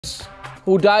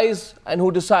Who dies and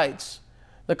who decides?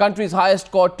 The country's highest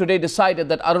court today decided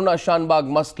that Aruna Shanbaug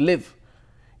must live.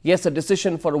 Yes, a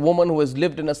decision for a woman who has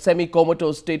lived in a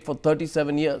semi-comatose state for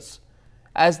 37 years.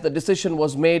 As the decision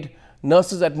was made,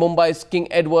 nurses at Mumbai's King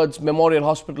Edward's Memorial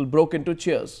Hospital broke into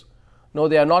cheers. No,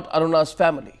 they are not Aruna's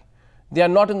family. They are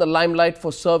not in the limelight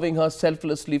for serving her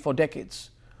selflessly for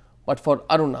decades. But for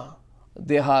Aruna,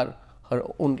 they are her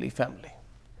only family.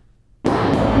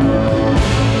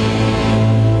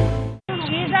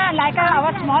 Like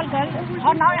our small girl,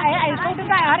 or now I told you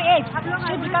her age,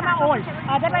 she become old.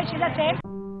 Otherwise, she's the same.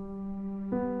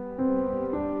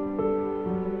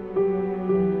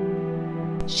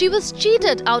 She was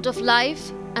cheated out of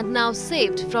life and now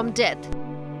saved from death.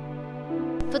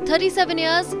 For 37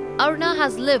 years, Aruna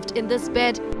has lived in this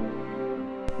bed,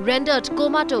 rendered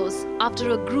comatose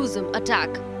after a gruesome attack.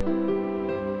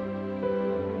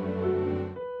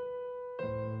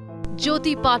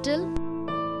 Jyoti Patil,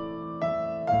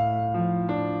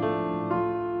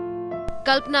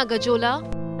 Kalpana Gajola,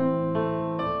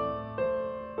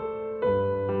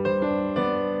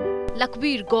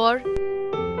 Lakhbir Gaur.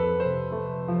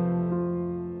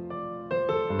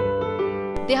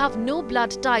 They have no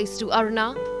blood ties to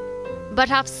Aruna, but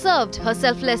have served her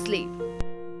selflessly,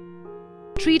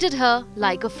 treated her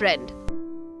like a friend.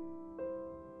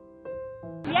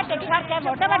 We are taking her care,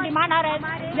 whatever demand her has,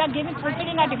 we are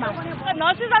fulfilling her demand. The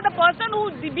nurses are the person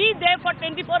who be there for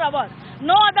 24 hours.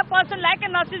 No other person like a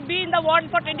nurse be in the ward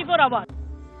for 24 hours.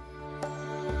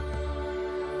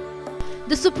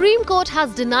 The Supreme Court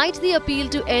has denied the appeal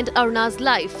to end Aruna's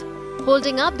life,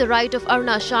 holding up the right of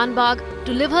Aruna Shanbaug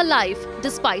to live her life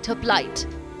despite her plight.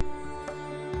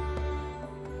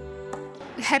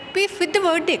 Happy with the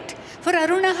verdict. For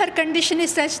Aruna, her condition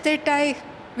is such that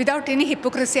without any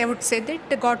hypocrisy, I would say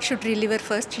that God should relieve her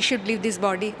first. She should leave this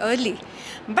body early,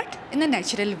 but in a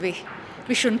natural way.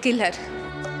 We shouldn't kill her.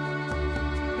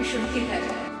 We shouldn't kill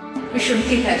her. We shouldn't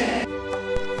kill her.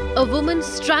 A woman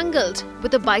strangled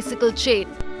with a bicycle chain,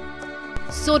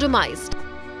 sodomized,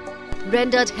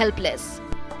 rendered helpless.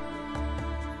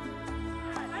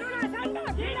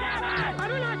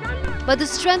 But the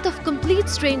strength of complete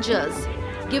strangers,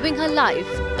 giving her life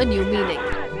a new meaning.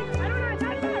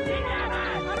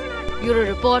 Bureau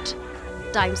Report,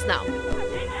 Times Now.